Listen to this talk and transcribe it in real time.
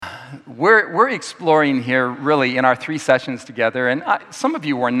We're exploring here really in our 3 sessions together, and some of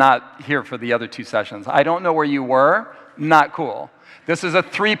you were not here for the other 2 sessions. I don't know where you were. Not cool. This is a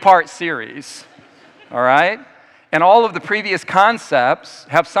 3-part series, all right? And all of the previous concepts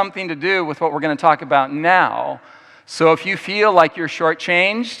have something to do with what we're going to talk about now. So if you feel like you're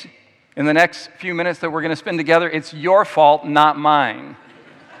shortchanged in the next few minutes that we're going to spend together, it's your fault, not mine,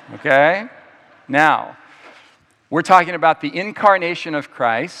 okay? Now, we're talking about the incarnation of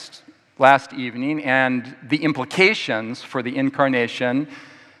Christ last evening and the implications for the incarnation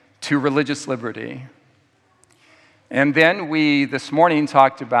to religious liberty. And then we, this morning,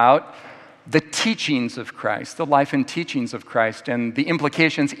 talked about the teachings of Christ, the life and teachings of Christ, and the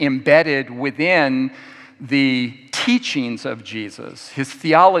implications embedded within the teachings of Jesus, his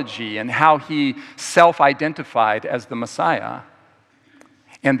theology, and how he self-identified as the Messiah,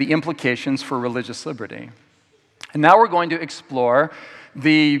 and the implications for religious liberty. And now we're going to explore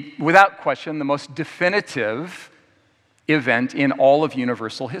without question, the most definitive event in all of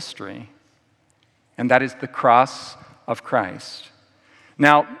universal history, and that is the cross of Christ.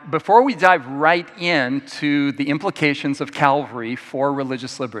 Now, before we dive right into the implications of Calvary for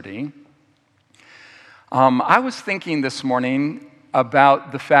religious liberty, I was thinking this morning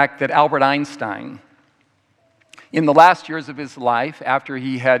about the fact that Albert Einstein, in the last years of his life, after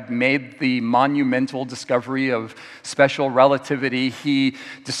he had made the monumental discovery of special relativity, he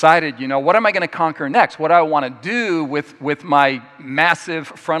decided, what am I going to conquer next? What do I want to do with my massive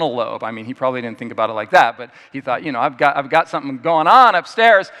frontal lobe? I mean, he probably didn't think about it like that, but he thought, I've got something going on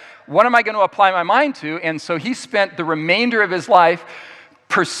upstairs. What am I going to apply my mind to? And so he spent the remainder of his life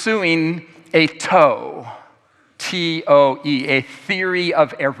pursuing a TOE, T-O-E, a theory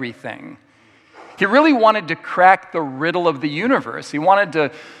of everything. He really wanted to crack the riddle of the universe. He wanted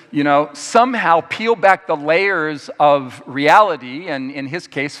to, somehow peel back the layers of reality, and in his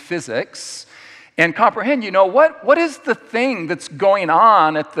case, physics, and comprehend, what is the thing that's going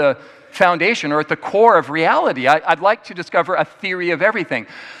on at the foundation or at the core of reality? I'd like to discover a theory of everything.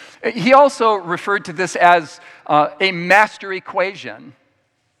 He also referred to this as a master equation.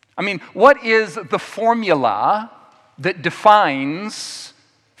 I mean, what is the formula that defines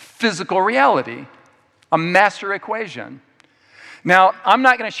physical reality? A master equation. Now, I'm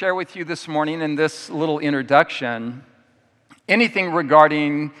not going to share with you this morning in this little introduction anything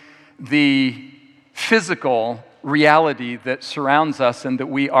regarding the physical reality that surrounds us and that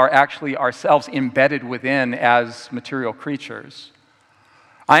we are actually ourselves embedded within as material creatures.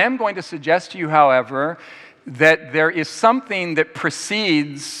 I am going to suggest to you, however, that there is something that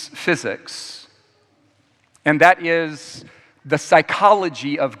precedes physics, and that is the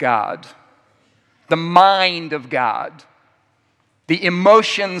psychology of God, the mind of God, the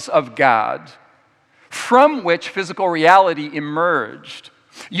emotions of God, from which physical reality emerged.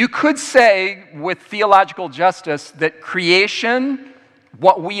 You could say, with theological justice, that creation,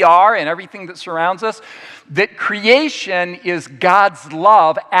 what we are and everything that surrounds us, that creation is God's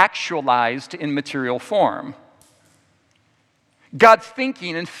love actualized in material form. God's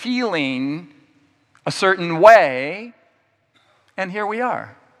thinking and feeling a certain way, and here we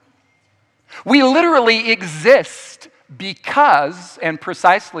are. We literally exist because, and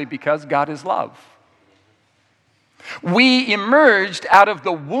precisely because, God is love. We emerged out of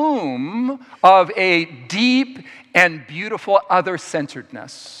the womb of a deep and beautiful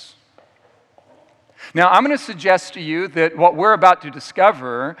other-centeredness. Now, I'm going to suggest to you that what we're about to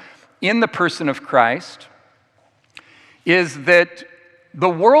discover in the person of Christ is that the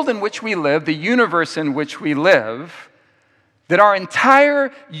world in which we live, the universe in which we live, that our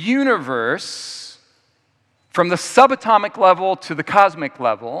entire universe, from the subatomic level to the cosmic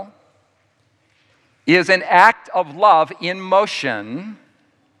level, is an act of love in motion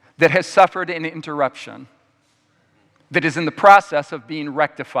that has suffered an interruption, that is in the process of being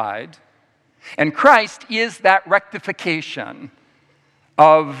rectified. And Christ is that rectification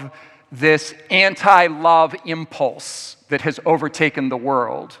of this anti-love impulse that has overtaken the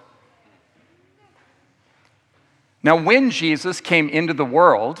world. Now, when Jesus came into the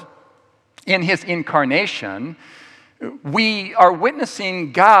world, in his incarnation, we are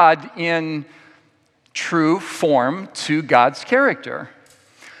witnessing God in true form to God's character.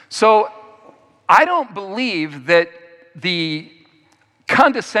 So, I don't believe that the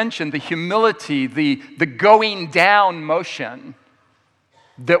condescension, the humility, the going down motion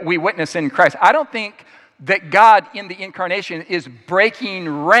that we witness in Christ, I don't think that God in the incarnation is breaking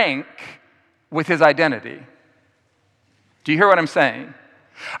rank with his identity. Do you hear what I'm saying?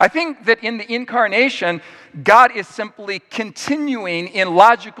 I think that in the incarnation, God is simply continuing in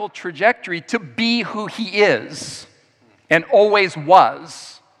logical trajectory to be who he is and always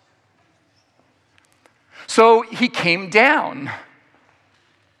was. So he came down.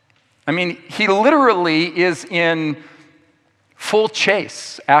 I mean, he literally is in full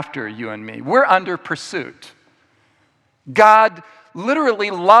chase after you and me. We're under pursuit. God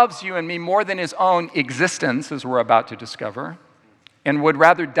literally loves you and me more than his own existence, as we're about to discover, and would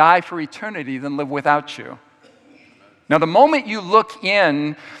rather die for eternity than live without you. Now, the moment you look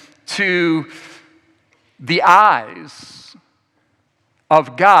in to the eyes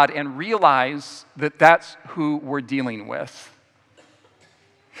of God and realize that that's who we're dealing with,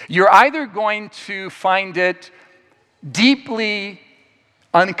 you're either going to find it deeply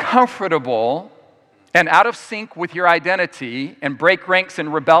uncomfortable and out of sync with your identity and break ranks in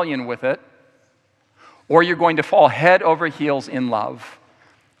rebellion with it, or you're going to fall head over heels in love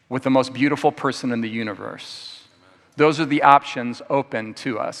with the most beautiful person in the universe. Those are the options open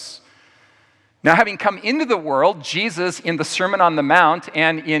to us. Now, having come into the world, Jesus, in the Sermon on the Mount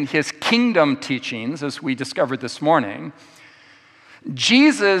and in his kingdom teachings, as we discovered this morning,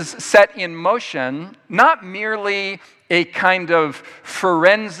 Jesus set in motion not merely a kind of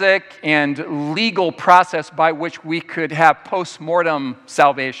forensic and legal process by which we could have post-mortem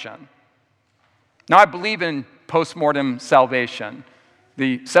salvation. Now, I believe in post-mortem salvation,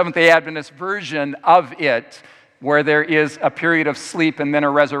 the Seventh-day Adventist version of it, where there is a period of sleep and then a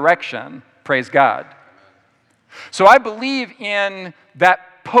resurrection. Praise God. So I believe in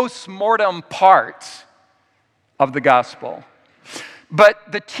that post-mortem part of the gospel.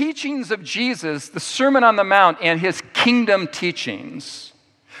 But the teachings of Jesus, the Sermon on the Mount and his kingdom teachings,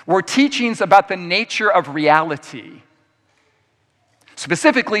 were teachings about the nature of reality,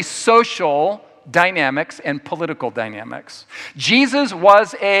 specifically social dynamics and political dynamics. Jesus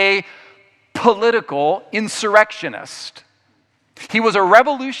was a political insurrectionist. He was a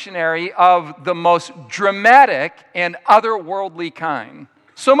revolutionary of the most dramatic and otherworldly kind.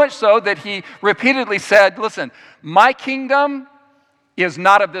 So much so that he repeatedly said, listen, my kingdom is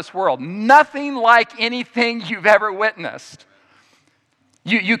not of this world. Nothing like anything you've ever witnessed.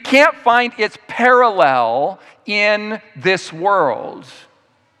 You can't find its parallel in this world.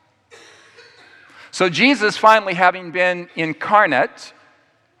 So Jesus, finally having been incarnate,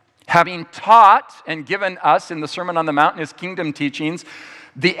 having taught and given us in the Sermon on the Mount and his kingdom teachings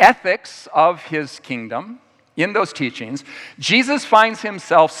the ethics of his kingdom, in those teachings, Jesus finds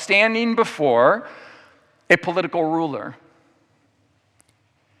himself standing before a political ruler.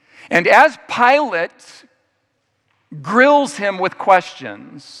 And as Pilate grills him with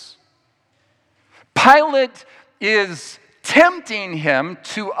questions, Pilate is tempting him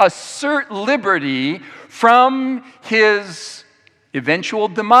to assert liberty from his eventual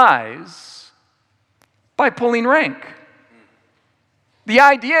demise by pulling rank. The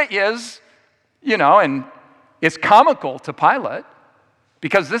idea is, and it's comical to Pilate,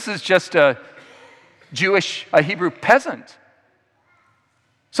 because this is just a Hebrew peasant.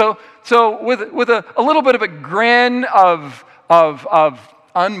 So with a little bit of a grin of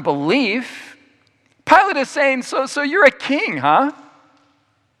unbelief, Pilate is saying, so you're a king, huh?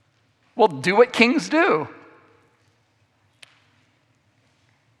 Well, do what kings do.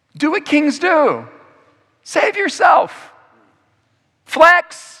 Do what kings do. Save yourself.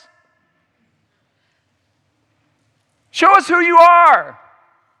 Flex. Show us who you are.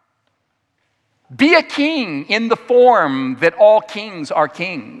 Be a king in the form that all kings are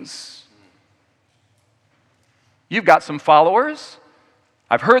kings. You've got some followers.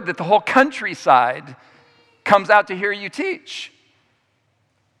 I've heard that the whole countryside comes out to hear you teach.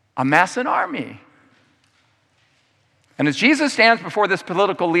 Amass an army. And as Jesus stands before this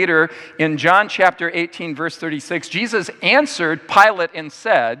political leader in John chapter 18, verse 36, Jesus answered Pilate and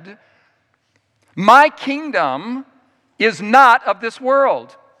said, "My kingdom is not of this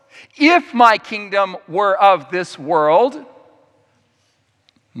world. If my kingdom were of this world,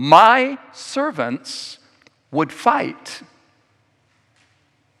 my servants would fight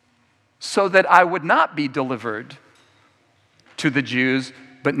so that I would not be delivered to the Jews.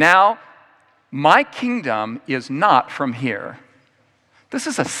 But now, my kingdom is not from here." This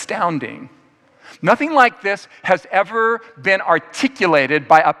is astounding. Nothing like this has ever been articulated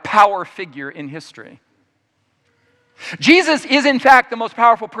by a power figure in history. Jesus is, in fact, the most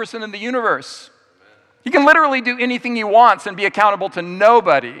powerful person in the universe. He can literally do anything he wants and be accountable to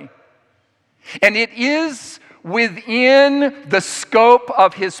nobody. And it is within the scope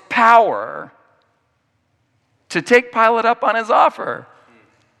of his power to take Pilate up on his offer,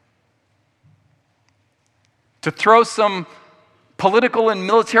 to throw some political and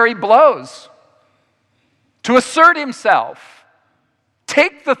military blows, to assert himself,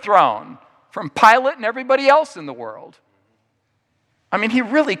 take the throne from Pilate and everybody else in the world. I mean, he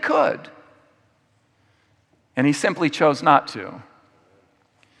really could. And he simply chose not to.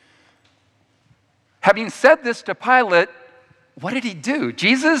 Having said this to Pilate, what did he do?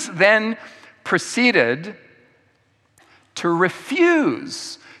 Jesus then proceeded to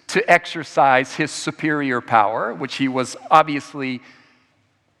refuse to exercise his superior power, which he was obviously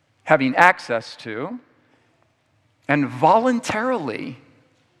having access to, and voluntarily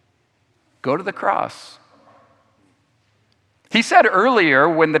go to the cross. He said earlier,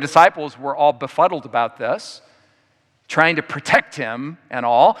 when the disciples were all befuddled about this, trying to protect him and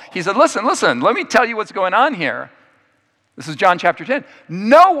all, he said, listen, let me tell you what's going on here. This is John chapter 10.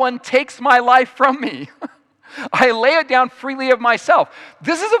 No one takes my life from me. I lay it down freely of myself.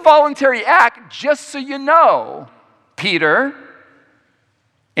 This is a voluntary act, just so you know, Peter,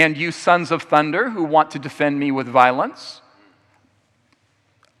 and you sons of thunder who want to defend me with violence.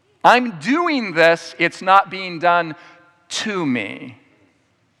 I'm doing this, it's not being done to me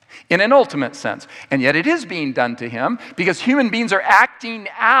in an ultimate sense. And yet it is being done to him because human beings are acting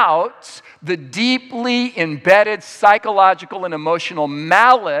out the deeply embedded psychological and emotional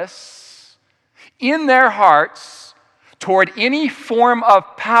malice in their hearts toward any form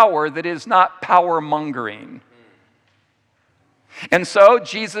of power that is not power-mongering. And so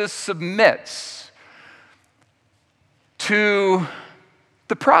Jesus submits to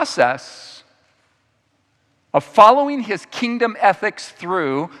the process of following his kingdom ethics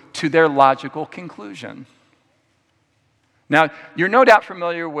through to their logical conclusion. Now, you're no doubt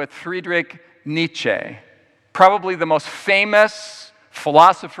familiar with Friedrich Nietzsche, probably the most famous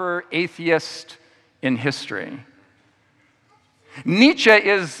philosopher, atheist in history. Nietzsche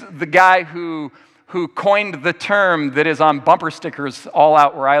is the guy who coined the term that is on bumper stickers all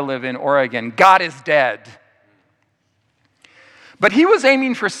out where I live in Oregon, God is dead. But he was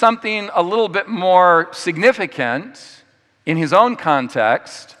aiming for something a little bit more significant in his own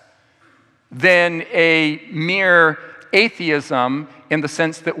context than a mere atheism in the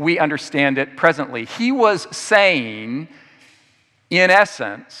sense that we understand it presently. He was saying, in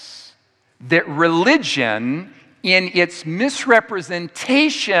essence, that religion, in its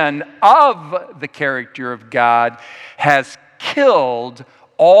misrepresentation of the character of God, has killed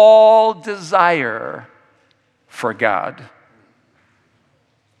all desire for God.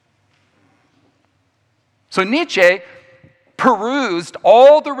 So Nietzsche perused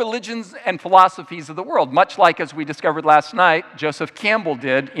all the religions and philosophies of the world, much like, as we discovered last night, Joseph Campbell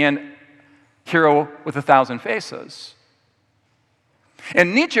did in Hero with a Thousand Faces.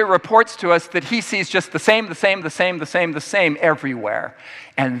 And Nietzsche reports to us that he sees just the same everywhere.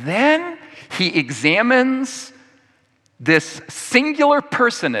 And then he examines this singular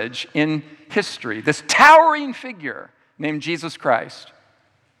personage in history, this towering figure named Jesus Christ.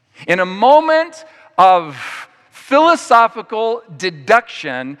 In a moment of philosophical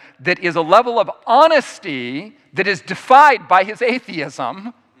deduction that is a level of honesty that is defied by his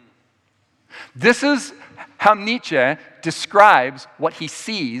atheism, this is how Nietzsche describes what he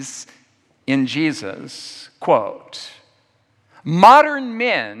sees in Jesus. Quote, modern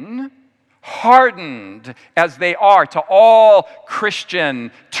men, hardened as they are to all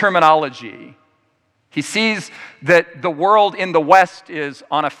Christian terminology, he sees that the world in the West is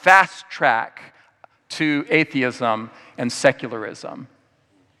on a fast track to atheism and secularism.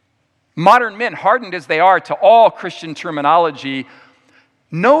 Modern men, hardened as they are to all Christian terminology,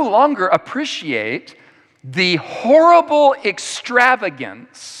 no longer appreciate the horrible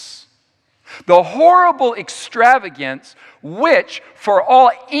extravagance which, for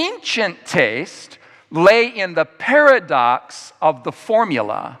all ancient taste, lay in the paradox of the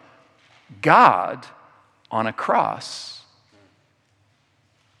formula, God on a cross.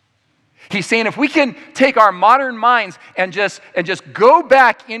 He's saying if we can take our modern minds and just go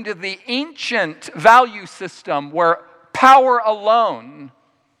back into the ancient value system where power alone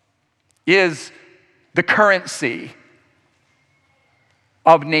is the currency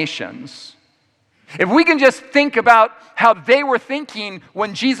of nations. If we can just think about how they were thinking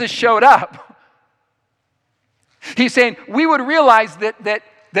when Jesus showed up, he's saying we would realize that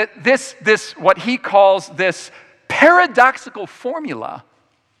this what he calls this paradoxical formula,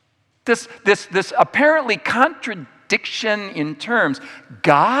 this apparently contradiction in terms,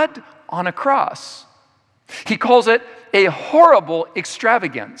 God on a cross. He calls it a horrible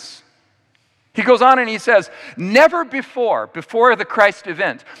extravagance. He goes on and he says, never before the Christ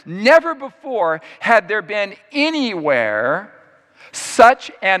event, never before had there been anywhere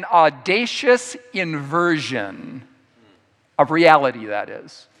such an audacious inversion of reality, that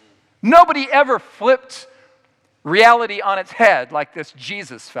is. Nobody ever flipped reality on its head like this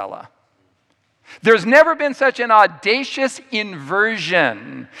Jesus fella. There's never been such an audacious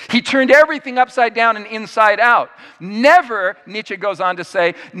inversion. He turned everything upside down and inside out. Never, Nietzsche goes on to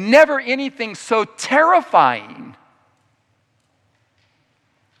say, never anything so terrifying,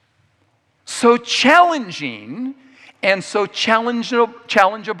 so challenging, and so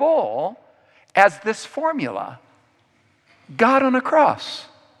challengeable as this formula. God on a cross.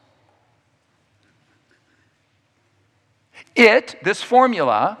 This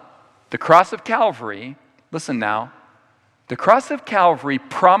formula, the cross of Calvary, listen now, the cross of Calvary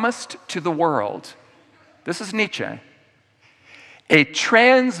promised to the world, this is Nietzsche, a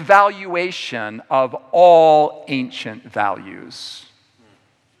transvaluation of all ancient values.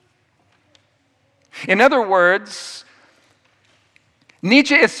 In other words,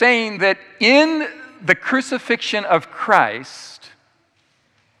 Nietzsche is saying that in the crucifixion of Christ,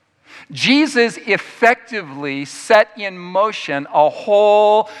 Jesus effectively set in motion a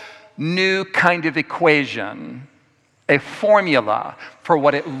whole new kind of equation, a formula for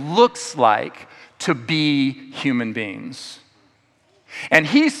what it looks like to be human beings. And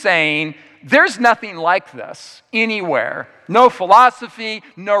he's saying, there's nothing like this anywhere. No philosophy,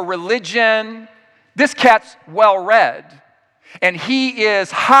 no religion. This cat's well-read. And he is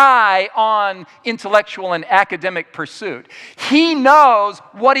high on intellectual and academic pursuit. He knows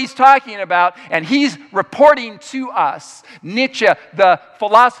what he's talking about, and he's reporting to us. Nietzsche, the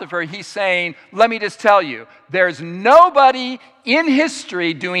philosopher, he's saying, let me just tell you, there's nobody in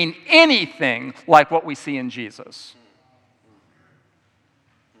history doing anything like what we see in Jesus.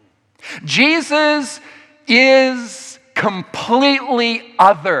 Jesus is completely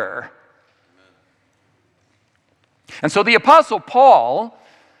other. And so the Apostle Paul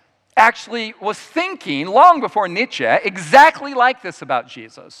actually was thinking, long before Nietzsche, exactly like this about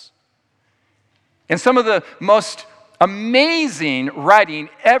Jesus. In some of the most amazing writing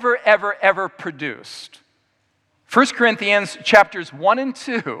ever produced. 1 Corinthians chapters 1 and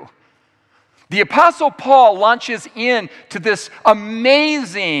 2. The Apostle Paul launches into this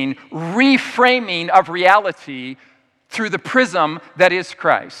amazing reframing of reality through the prism that is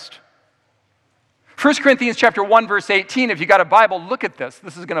Christ. 1 Corinthians chapter 1, verse 18, if you got a Bible, look at this.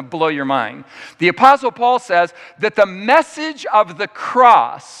 This is going to blow your mind. The Apostle Paul says that the message of the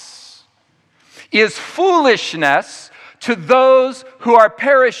cross is foolishness to those who are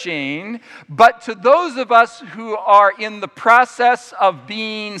perishing, but to those of us who are in the process of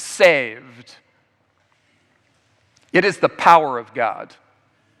being saved, it is the power of God.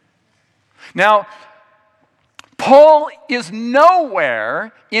 Now, Paul is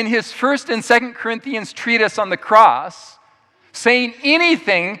nowhere in his 1st and 2nd Corinthians treatise on the cross saying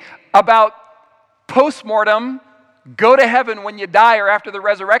anything about post-mortem, go to heaven when you die or after the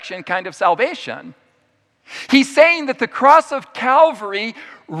resurrection kind of salvation. He's saying that the cross of Calvary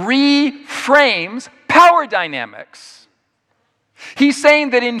reframes power dynamics. He's saying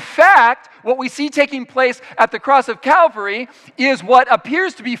that in fact, what we see taking place at the cross of Calvary is what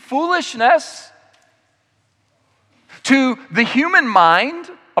appears to be foolishness to the human mind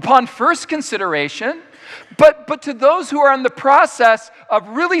upon first consideration, but to those who are in the process of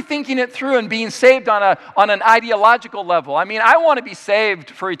really thinking it through and being saved on an ideological level. I mean, I want to be saved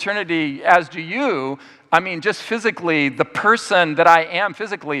for eternity, as do you. I mean, just physically, the person that I am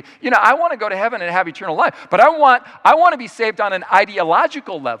physically, I want to go to heaven and have eternal life. But I want to be saved on an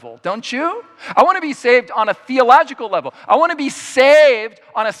ideological level, don't you? I want to be saved on a theological level. I want to be saved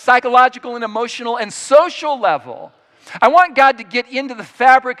on a psychological and emotional and social level. I want God to get into the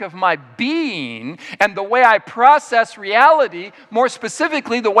fabric of my being and the way I process reality, more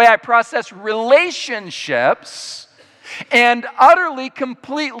specifically, the way I process relationships, and utterly,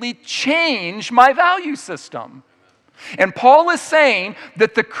 completely change my value system. And Paul is saying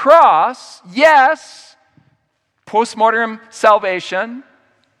that the cross, yes, post-mortem salvation,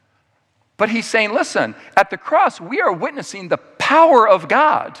 but he's saying, listen, at the cross, we are witnessing the power of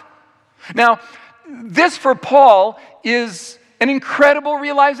God. Now, this for Paul is an incredible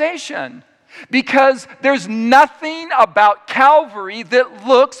realization because there's nothing about Calvary that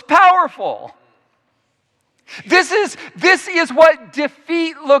looks powerful. This is what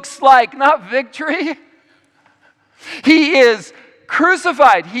defeat looks like, not victory. He is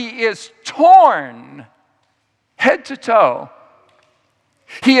crucified. He is torn head to toe.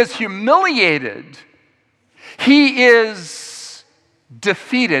 He is humiliated. He is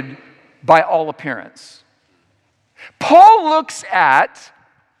defeated by all appearance. Paul looks at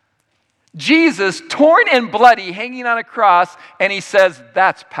Jesus torn and bloody hanging on a cross and he says,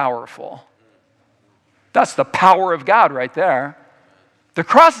 that's powerful. That's the power of God right there. The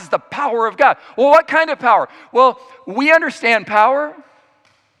cross is the power of God. Well, what kind of power? Well, we understand power.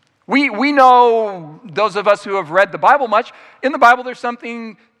 We know, those of us who have read the Bible much, in the Bible there's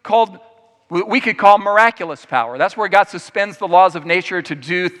something we could call miraculous power. That's where God suspends the laws of nature to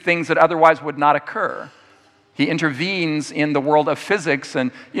do things that otherwise would not occur. He intervenes in the world of physics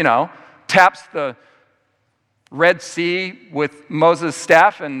and, taps the Red Sea with Moses'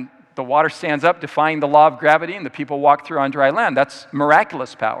 staff, and the water stands up, defying the law of gravity, and the people walk through on dry land. That's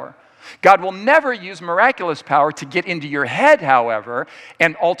miraculous power. God will never use miraculous power to get into your head, however,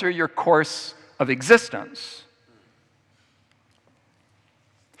 and alter your course of existence.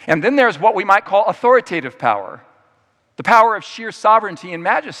 And then there's what we might call authoritative power, the power of sheer sovereignty and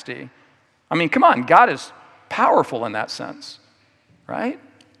majesty. I mean, come on, God is powerful in that sense, right?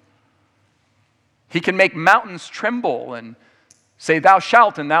 He can make mountains tremble and say, thou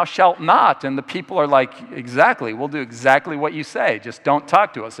shalt and thou shalt not. And the people are like, exactly, we'll do exactly what you say. Just don't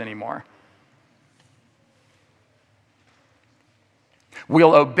talk to us anymore.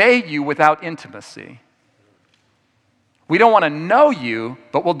 We'll obey you without intimacy. We don't want to know you,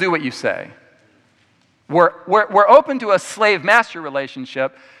 but we'll do what you say. We're open to a slave-master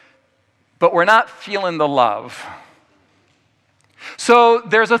relationship, but we're not feeling the love. So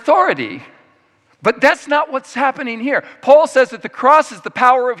there's authority. But that's not what's happening here. Paul says that the cross is the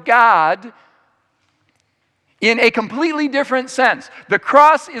power of God in a completely different sense. The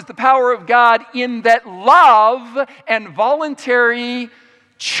cross is the power of God in that love and voluntary,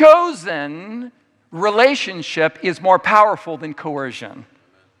 chosen relationship is more powerful than coercion.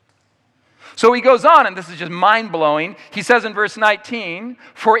 So he goes on, and this is just mind-blowing. He says in verse 19,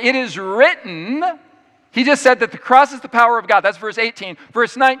 for it is written... He just said that the cross is the power of God. That's verse 18.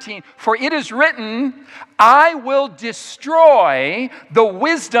 Verse 19, for it is written, I will destroy the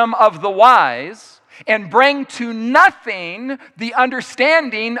wisdom of the wise and bring to nothing the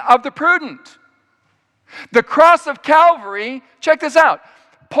understanding of the prudent. The cross of Calvary, check this out.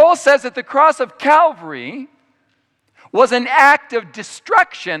 Paul says that the cross of Calvary was an act of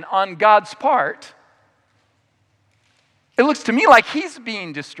destruction on God's part. It looks to me like he's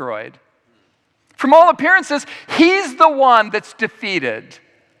being destroyed. From all appearances, he's the one that's defeated.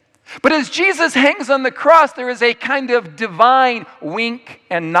 But as Jesus hangs on the cross, there is a kind of divine wink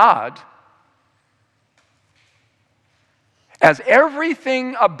and nod. As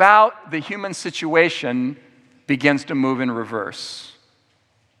everything about the human situation begins to move in reverse.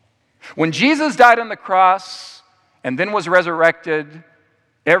 When Jesus died on the cross and then was resurrected,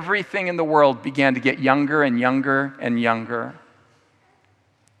 everything in the world began to get younger and younger and younger,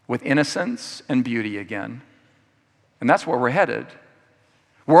 with innocence and beauty again. And that's where we're headed.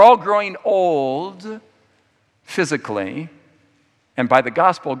 We're all growing old physically, and by the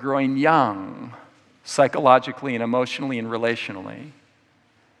gospel, growing young psychologically and emotionally and relationally.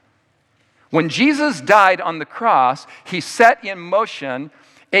 When Jesus died on the cross, he set in motion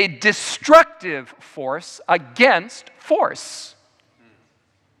a destructive force against force.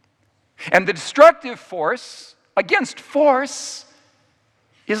 And the destructive force against force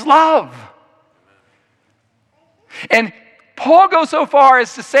is love. And Paul goes so far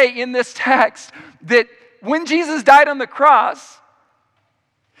as to say in this text that when Jesus died on the cross,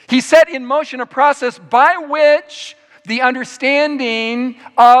 he set in motion a process by which the understanding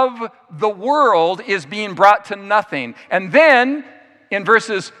of the world is being brought to nothing. And then in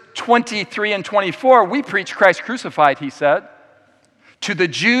verses 23 and 24, we preach Christ crucified, he said. To the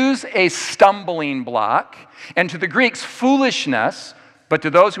Jews, a stumbling block, and to the Greeks, foolishness. But to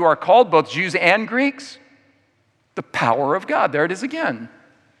those who are called, both Jews and Greeks, the power of God. There it is again.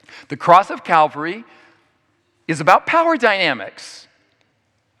 The cross of Calvary is about power dynamics.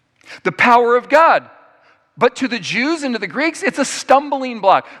 The power of God. But to the Jews and to the Greeks, it's a stumbling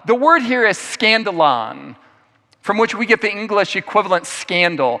block. The word here is scandalon, from which we get the English equivalent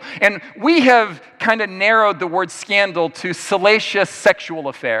scandal. And we have kind of narrowed the word scandal to salacious sexual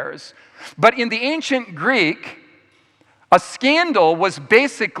affairs. But in the ancient Greek, a scandal was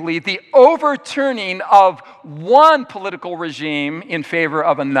basically the overturning of one political regime in favor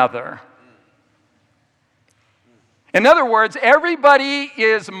of another. In other words, everybody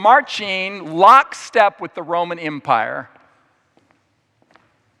is marching lockstep with the Roman Empire.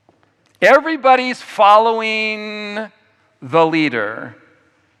 Everybody's following the leader.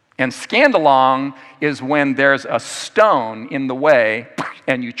 And scandalon is when there's a stone in the way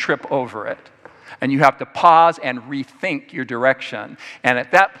and you trip over it. And you have to pause and rethink your direction. And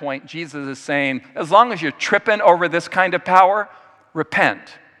at that point, Jesus is saying, as long as you're tripping over this kind of power, repent,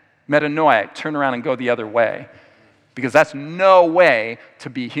 metanoia, turn around and go the other way. Because that's no way to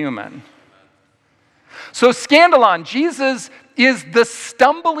be human. So scandalon, Jesus is the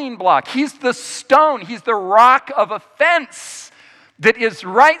stumbling block. He's the stone. He's the rock of offense that is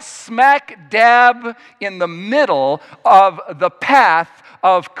right smack dab in the middle of the path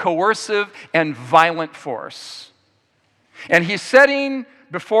of coercive and violent force. And he's setting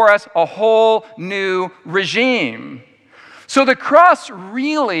before us a whole new regime. So the cross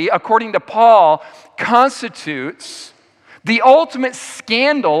really, according to Paul, constitutes the ultimate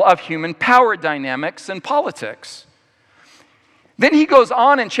scandal of human power dynamics and politics. Then he goes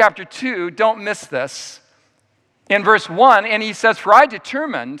on in chapter 2, don't miss this, in verse 1, and he says, "For I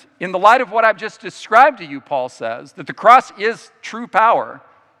determined, in the light of what I've just described to you," Paul says, "that the cross is true power.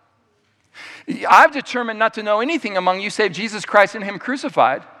 I've determined not to know anything among you save Jesus Christ and him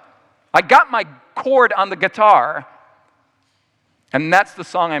crucified." I got my chord on the guitar, and that's the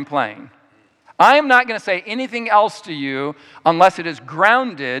song I'm playing. I am not going to say anything else to you unless it is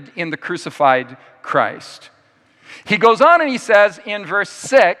grounded in the crucified Christ. He goes on and he says in verse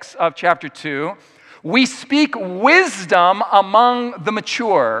 6 of chapter 2, "We speak wisdom among the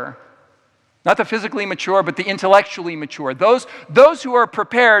mature." Not the physically mature, but the intellectually mature. Those who are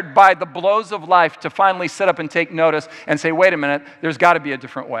prepared by the blows of life to finally sit up and take notice and say, wait a minute, there's got to be a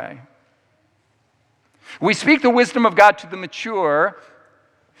different way. "We speak the wisdom of God to the mature,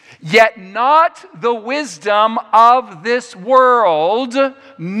 yet not the wisdom of this world,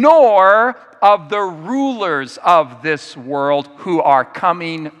 nor of the rulers of this world who are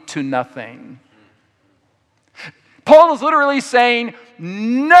coming to nothing." Paul is literally saying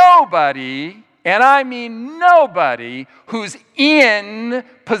nobody, and I mean nobody, who's in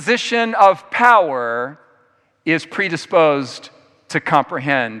position of power is predisposed to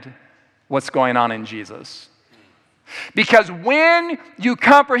comprehend what's going on in Jesus. Because when you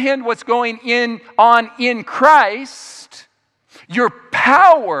comprehend what's going on in Christ, your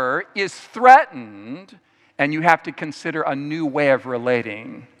power is threatened, and you have to consider a new way of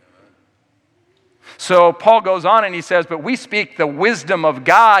relating. So Paul goes on and he says, "But we speak the wisdom of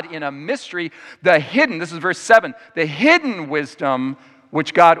God in a mystery, the hidden," this is verse 7, "the hidden wisdom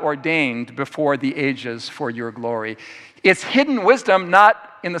which God ordained before the ages for your glory." It's hidden wisdom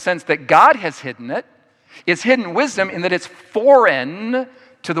not in the sense that God has hidden it. It's hidden wisdom in that it's foreign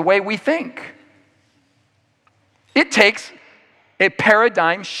to the way we think. It takes a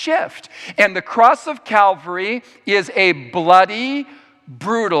paradigm shift. And the cross of Calvary is a bloody,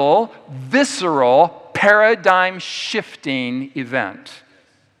 brutal, visceral, paradigm-shifting event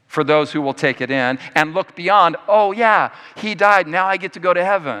for those who will take it in and look beyond, oh yeah, he died, now I get to go to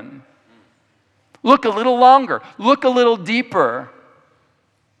heaven. Look a little longer, look a little deeper,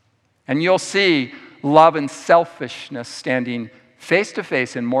 and you'll see love and selfishness standing face to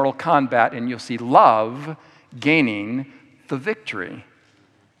face in mortal combat, and you'll see love gaining the victory.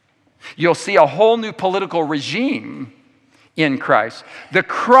 You'll see a whole new political regime in Christ. The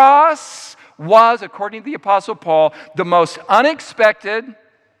cross was, according to the Apostle Paul, the most unexpected,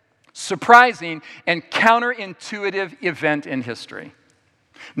 surprising, and counterintuitive event in history.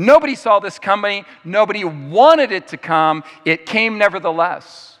 Nobody saw this coming. Nobody wanted it to come. It came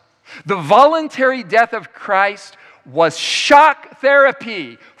nevertheless. The voluntary death of Christ was shock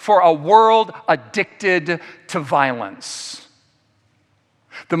therapy for a world addicted to violence.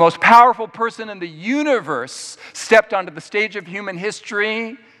 The most powerful person in the universe stepped onto the stage of human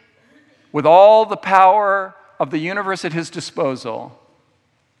history with all the power of the universe at his disposal.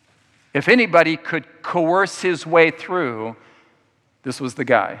 If anybody could coerce his way through, this was the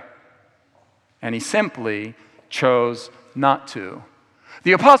guy. And he simply chose not to.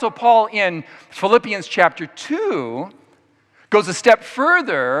 The Apostle Paul in Philippians chapter 2 goes a step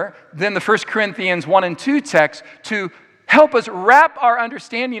further than the 1 Corinthians 1 and 2 text to help us wrap our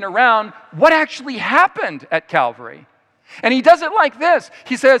understanding around what actually happened at Calvary. And he does it like this.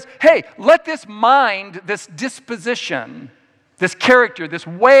 He says, hey, let this mind, this disposition, this character, this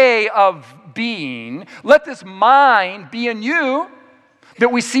way of being, let this mind be in you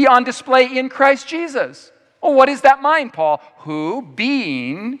that we see on display in Christ Jesus. Well, what is that mind, Paul? Who,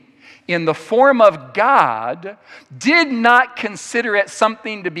 being in the form of God, did not consider it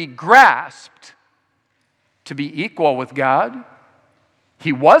something to be grasped, to be equal with God.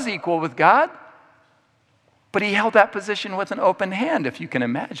 He was equal with God, but he held that position with an open hand, if you can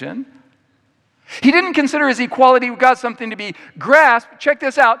imagine. He didn't consider his equality with God something to be grasped, check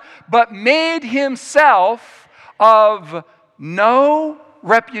this out, but made himself of no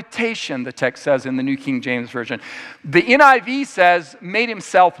reputation, the text says in the New King James Version. The NIV says, made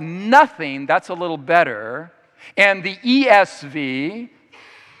himself nothing, that's a little better. And the ESV,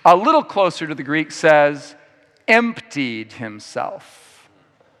 a little closer to the Greek, says, emptied himself.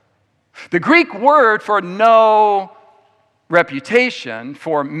 The Greek word for no reputation,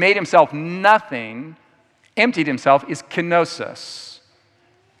 for made himself nothing, emptied himself, is kenosis.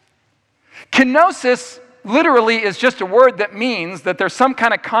 Kenosis literally is just a word that means that there's some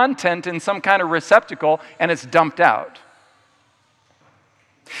kind of content in some kind of receptacle and it's dumped out.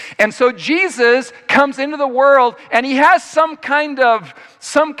 And so Jesus comes into the world and he has some kind of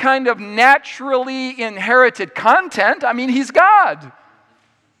naturally inherited content. I mean, he's God.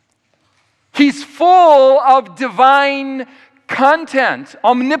 He's full of divine content,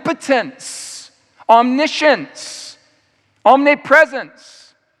 omnipotence, omniscience, omnipresence.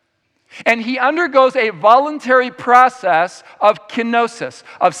 And he undergoes a voluntary process of kenosis,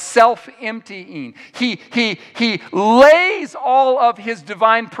 of self-emptying. He lays all of his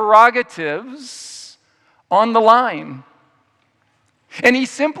divine prerogatives on the line. And he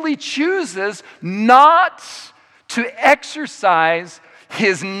simply chooses not to exercise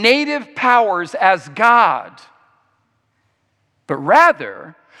his native powers as God, but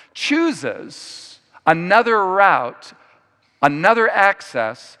rather chooses another route, another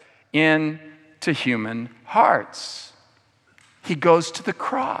access into human hearts. He goes to the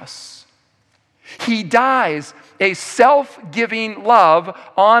cross. He dies a self-giving love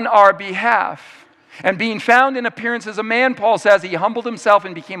on our behalf. And being found in appearance as a man, Paul says, he humbled himself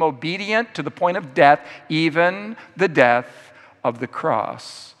and became obedient to the point of death, even the death of the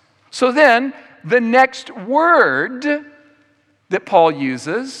cross. So then, the next word that Paul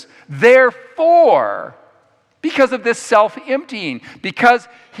uses, therefore, because of this self-emptying, because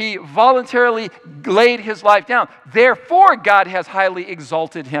he voluntarily laid his life down. Therefore, God has highly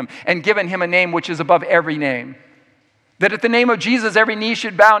exalted him and given him a name which is above every name. That at the name of Jesus, every knee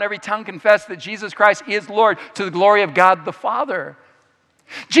should bow and every tongue confess that Jesus Christ is Lord, to the glory of God the Father.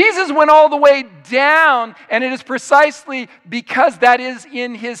 Jesus went all the way down, and it is precisely because that is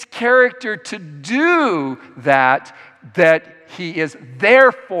in his character to do that he is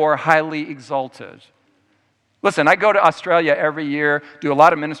therefore highly exalted. Listen, I go to Australia every year, do a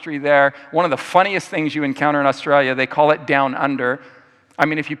lot of ministry there. One of the funniest things you encounter in Australia, they call it down under. I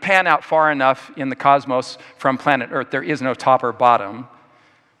mean, if you pan out far enough in the cosmos from planet Earth, there is no top or bottom.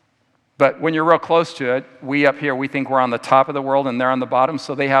 But when you're real close to it, we up here, we think we're on the top of the world and they're on the bottom.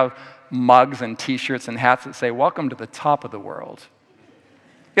 So they have mugs and t-shirts and hats that say, "Welcome to the top of the world."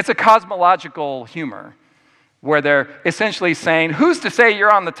 It's a cosmological humor where they're essentially saying, who's to say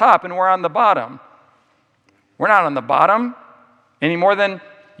you're on the top and we're on the bottom? We're not on the bottom any more than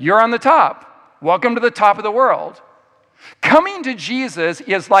you're on the top. Welcome to the top of the world. Coming to Jesus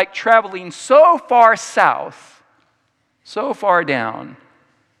is like traveling so far south, so far down,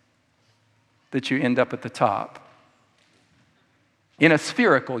 that you end up at the top in a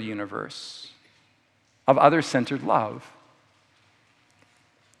spherical universe of other-centered love.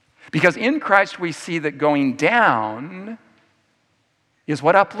 Because in Christ we see that going down is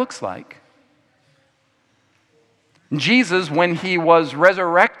what up looks like. Jesus, when he was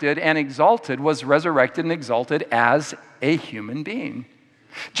resurrected and exalted, was resurrected and exalted as a human being.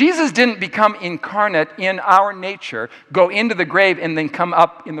 Jesus didn't become incarnate in our nature, go into the grave, and then come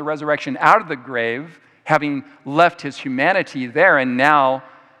up in the resurrection out of the grave, having left his humanity there and now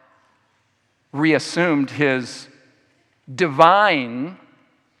reassumed his divine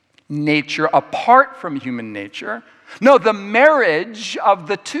nature apart from human nature. No, the marriage of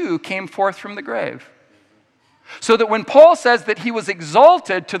the two came forth from the grave. So that when Paul says that he was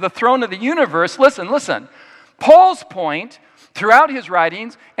exalted to the throne of the universe, listen. Paul's point throughout his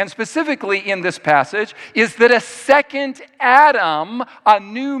writings, and specifically in this passage, is that a second Adam, a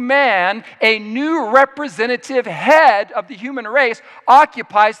new man, a new representative head of the human race,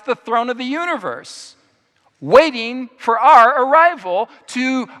 occupies the throne of the universe, waiting for our arrival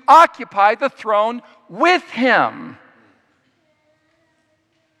to occupy the throne with him.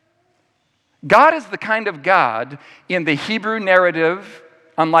 God is the kind of God in the Hebrew narrative,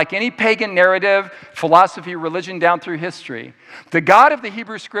 unlike any pagan narrative, philosophy, religion down through history. The God of the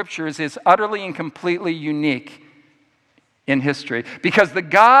Hebrew Scriptures is utterly and completely unique in history, because the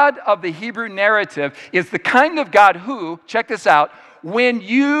God of the Hebrew narrative is the kind of God who, check this out, when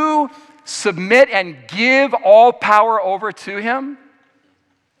you submit and give all power over to him,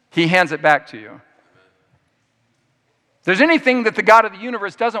 he hands it back to you. If there's anything that the God of the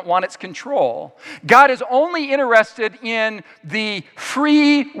universe doesn't want, it's control. God is only interested in the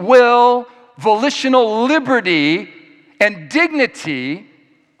free will, volitional liberty, and dignity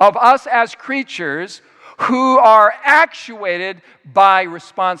of us as creatures who are actuated by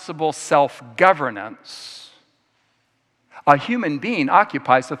responsible self-governance. A human being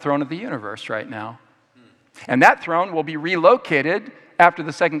occupies the throne of the universe right now. And that throne will be relocated after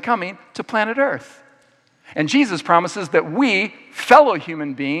the second coming to planet Earth. And Jesus promises that we, fellow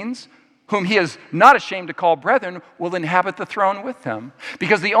human beings, whom he is not ashamed to call brethren, will inhabit the throne with him.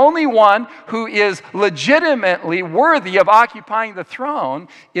 Because the only one who is legitimately worthy of occupying the throne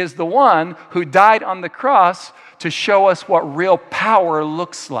is the one who died on the cross to show us what real power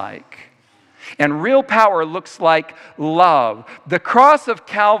looks like. And real power looks like love. The cross of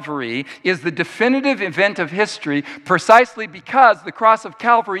Calvary is the definitive event of history precisely because the cross of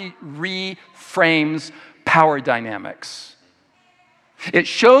Calvary reframes power dynamics. It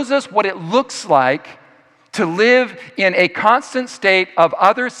shows us what it looks like to live in a constant state of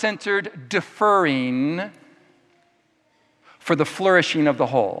other-centered deferring for the flourishing of the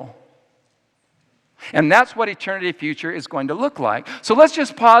whole. And that's what eternity future is going to look like. So let's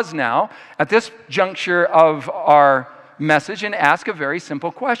just pause now at this juncture of our message and ask a very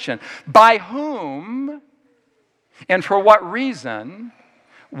simple question. By whom and for what reason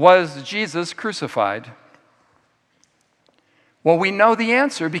was Jesus crucified? Well, we know the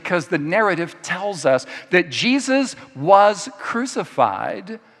answer because the narrative tells us that Jesus was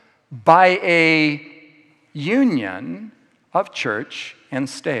crucified by a union of church and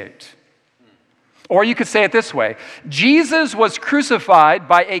state. Or you could say it this way: Jesus was crucified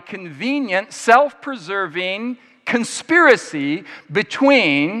by a convenient, self-preserving conspiracy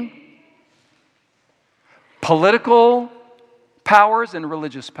between political powers and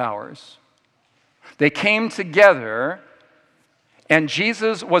religious powers. They came together, and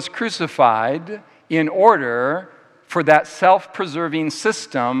Jesus was crucified in order for that self-preserving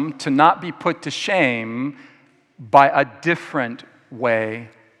system to not be put to shame by a different way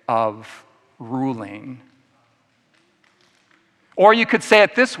of ruling. Or you could say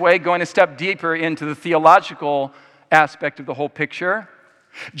it this way, going a step deeper into the theological aspect of the whole picture.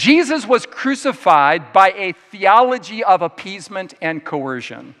 Jesus was crucified by a theology of appeasement and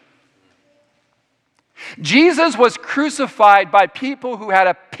coercion. Jesus was crucified by people who had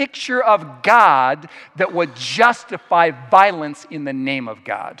a picture of God that would justify violence in the name of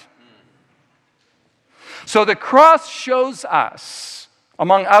God. So the cross shows us,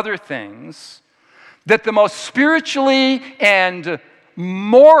 among other things, that the most spiritually and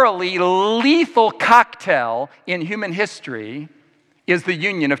morally lethal cocktail in human history is the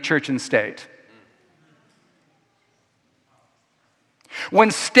union of church and state.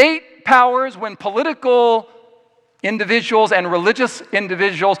 When state powers, when political individuals and religious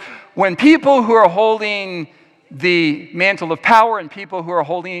individuals, when people who are holding the mantle of power and people who are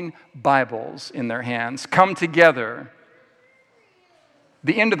holding Bibles in their hands come together,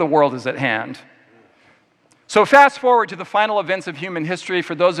 the end of the world is at hand. So fast forward to the final events of human history.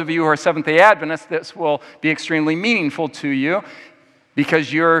 For those of you who are Seventh-day Adventists, this will be extremely meaningful to you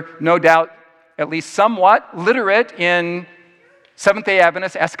because you're no doubt at least somewhat literate in Seventh-day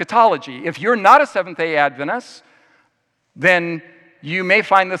Adventist eschatology. If you're not a Seventh-day Adventist, then you may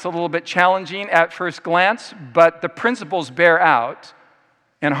find this a little bit challenging at first glance, but the principles bear out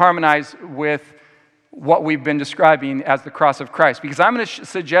and harmonize with what we've been describing as the cross of Christ. Because I'm going to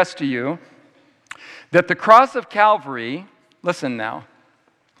suggest to you that the cross of Calvary, listen now,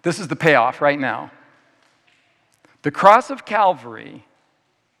 this is the payoff right now. The cross of Calvary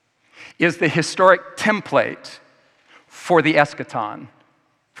is the historic template for the eschaton,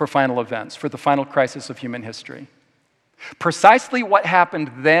 for final events, for the final crisis of human history. Precisely what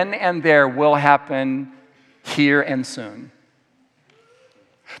happened then and there will happen here and soon.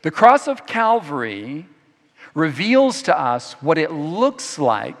 The cross of Calvary reveals to us what it looks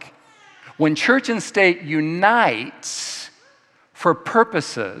like when church and state unite for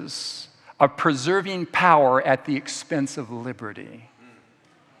purposes of preserving power at the expense of liberty.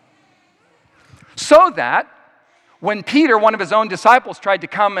 So that when Peter, one of his own disciples, tried to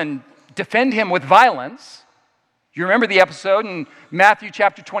come and defend him with violence, you remember the episode in Matthew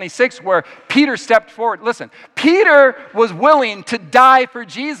chapter 26 where Peter stepped forward. Listen, Peter was willing to die for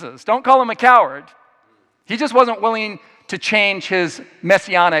Jesus. Don't call him a coward. He just wasn't willing to change his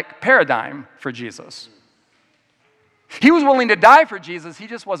messianic paradigm for Jesus. He was willing to die for Jesus. He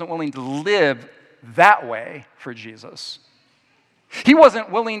just wasn't willing to live that way for Jesus. He wasn't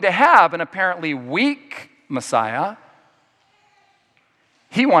willing to have an apparently weak Messiah.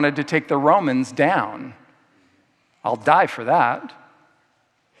 He wanted to take the Romans down. I'll die for that.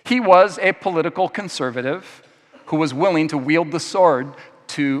 He was a political conservative who was willing to wield the sword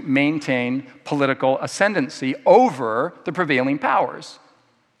to maintain political ascendancy over the prevailing powers.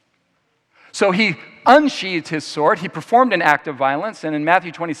 So he unsheathed his sword. He performed an act of violence. And in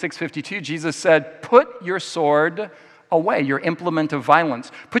Matthew 26:52, Jesus said, "Put your sword away, your implement of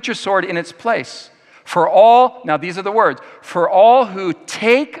violence. Put your sword in its place. For all," now these are the words, "for all who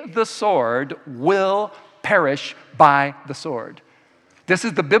take the sword will perish by the sword." This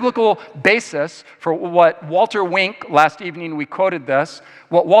is the biblical basis for what Walter Wink, last evening we quoted this,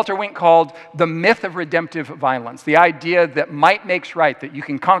 what Walter Wink called the myth of redemptive violence, the idea that might makes right, that you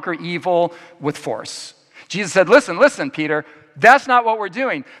can conquer evil with force. Jesus said, listen, Peter, that's not what we're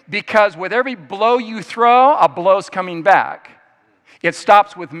doing, because with every blow you throw, a blow's coming back. It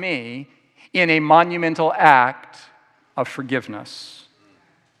stops with me in a monumental act of forgiveness.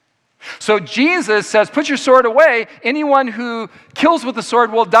 So Jesus says, put your sword away. Anyone who kills with the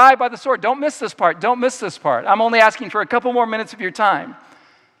sword will die by the sword. Don't miss this part. Don't miss this part. I'm only asking for a couple more minutes of your time.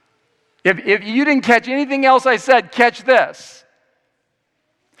 If you didn't catch anything else I said, catch this.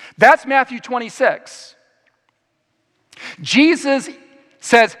 That's Matthew 26. Jesus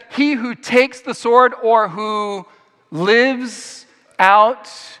says, he who takes the sword or who lives out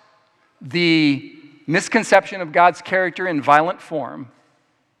the misconception of God's character in violent form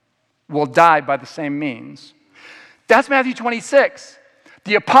will die by the same means. That's Matthew 26.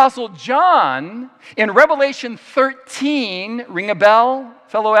 The Apostle John, in Revelation 13, ring a bell,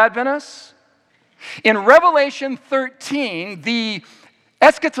 fellow Adventists? In Revelation 13, the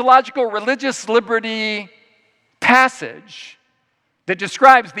eschatological religious liberty passage that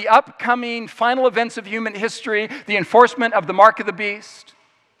describes the upcoming final events of human history, the enforcement of the mark of the beast.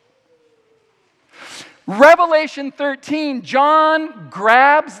 Revelation 13, John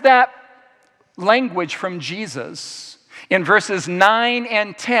grabs that language from Jesus in verses 9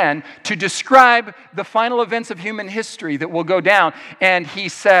 and 10 to describe the final events of human history that will go down. And he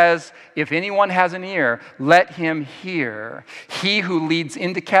says, if anyone has an ear, let him hear. He who leads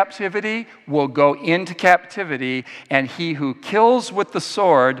into captivity will go into captivity, and he who kills with the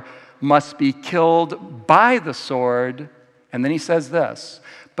sword must be killed by the sword. And then he says this,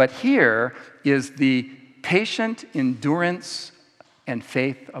 but here is the patient endurance and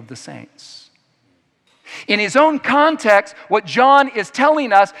faith of the saints. In his own context, what John is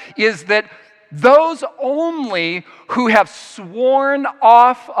telling us is that those only who have sworn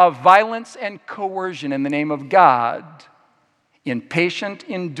off of violence and coercion in the name of God, in patient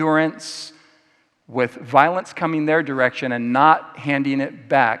endurance with violence coming their direction and not handing it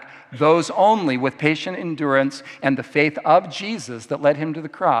back, those only with patient endurance and the faith of Jesus that led him to the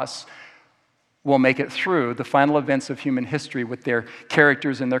cross will make it through the final events of human history with their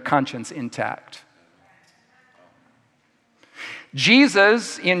characters and their conscience intact.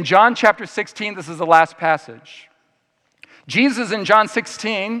 Jesus, in John chapter 16, this is the last passage. Jesus in John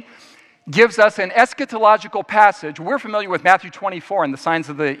 16 gives us an eschatological passage. We're familiar with Matthew 24 and the signs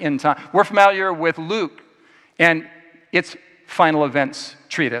of the end time. We're familiar with Luke and its final events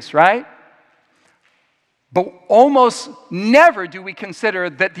treatise, right? But almost never do we consider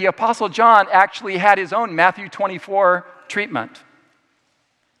that the Apostle John actually had his own Matthew 24 treatment.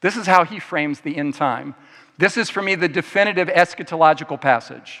 This is how he frames the end time. This is, for me, the definitive eschatological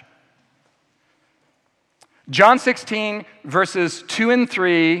passage. John 16, verses 2 and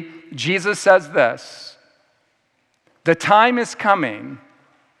 3, Jesus says this, the time is coming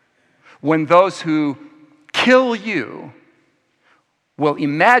when those who kill you will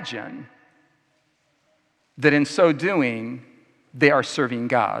imagine that in so doing, they are serving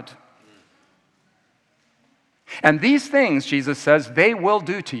God. And these things, Jesus says, they will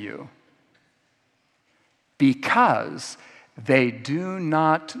do to you because they do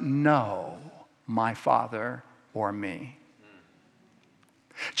not know my Father or me.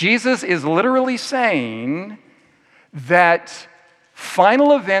 Jesus is literally saying that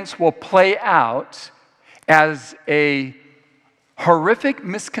final events will play out as a horrific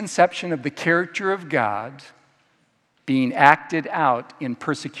misconception of the character of God being acted out in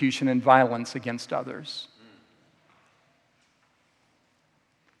persecution and violence against others.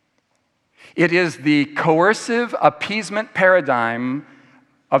 It is the coercive appeasement paradigm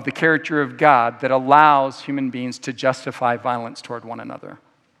of the character of God that allows human beings to justify violence toward one another.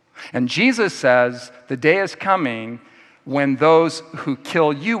 And Jesus says, the day is coming when those who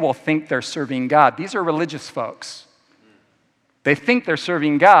kill you will think they're serving God. These are religious folks. They think they're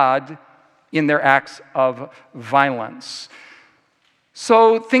serving God in their acts of violence.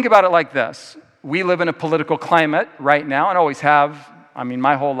 So think about it like this. We live in a political climate right now and always have,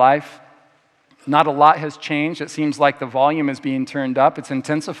 my whole life. Not a lot has changed. It seems like the volume is being turned up. It's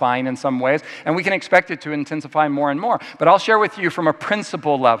intensifying in some ways, and we can expect it to intensify more and more. But I'll share with you from a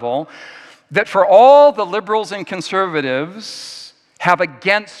principle level that for all the liberals and conservatives have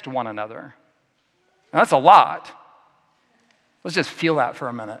against one another, now that's a lot. Let's just feel that for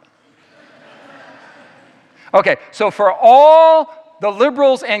a minute. Okay, so for all the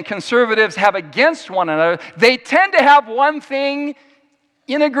liberals and conservatives have against one another, they tend to have one thing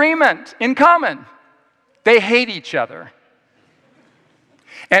in agreement, in common. They hate each other.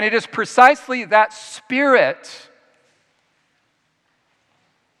 And it is precisely that spirit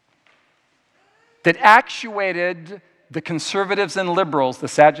that actuated the conservatives and liberals, the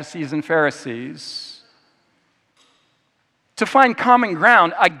Sadducees and Pharisees, to find common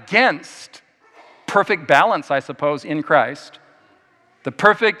ground against perfect balance, I suppose, in Christ. The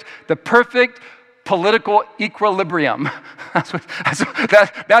perfect political equilibrium.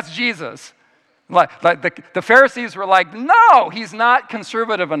 That's Jesus. Like the Pharisees were like, no, he's not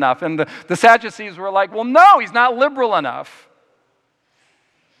conservative enough. And the Sadducees were like, well, no, he's not liberal enough.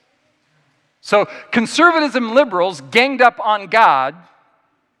 So conservatism and liberals ganged up on God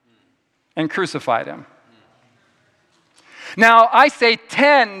and crucified him. Now, I say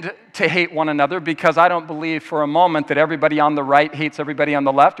tend to hate one another because I don't believe for a moment that everybody on the right hates everybody on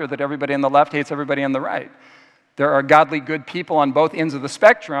the left or that everybody on the left hates everybody on the right. There are godly, good people on both ends of the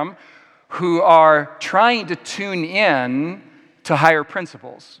spectrum who are trying to tune in to higher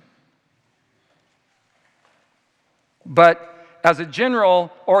principles. But as a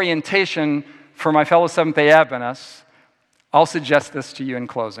general orientation for my fellow Seventh-day Adventists, I'll suggest this to you in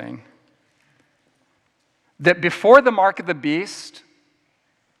closing. That before the mark of the beast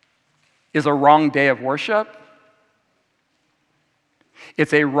is a wrong day of worship,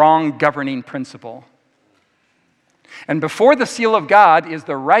 it's a wrong governing principle. And before the seal of God is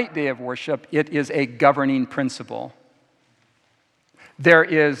the right day of worship, it is a governing principle. There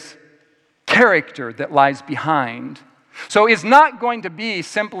is character that lies behind. So it's not going to be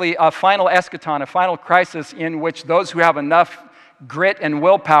simply a final eschaton, a final crisis in which those who have enough grit and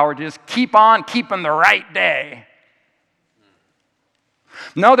willpower to just keep on keeping the right day.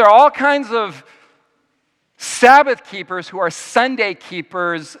 No, there are all kinds of Sabbath keepers who are Sunday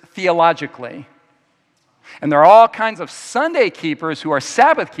keepers theologically. And there are all kinds of Sunday keepers who are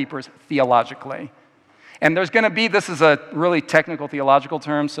Sabbath keepers theologically. And there's going to be, this is a really technical theological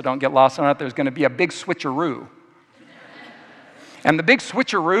term, so don't get lost on it, there's going to be a big switcheroo. And the big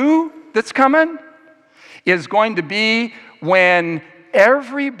switcheroo that's coming is going to be when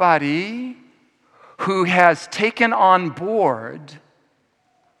everybody who has taken on board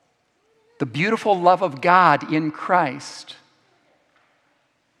the beautiful love of God in Christ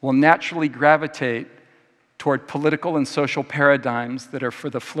will naturally gravitate toward political and social paradigms that are for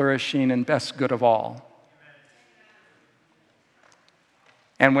the flourishing and best good of all.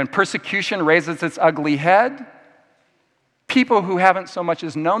 And when persecution raises its ugly head, people who haven't so much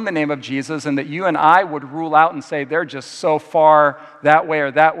as known the name of Jesus and that you and I would rule out and say they're just so far that way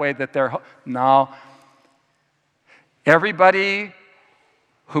or that way that they're... No. Everybody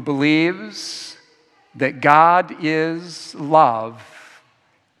who believes that God is love,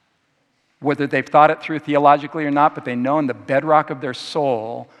 whether they've thought it through theologically or not, but they know in the bedrock of their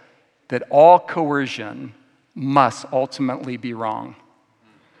soul that all coercion must ultimately be wrong.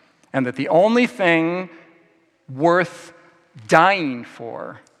 And that the only thing worth dying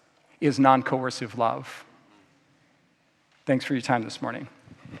for is non-coercive love. Thanks for your time this morning.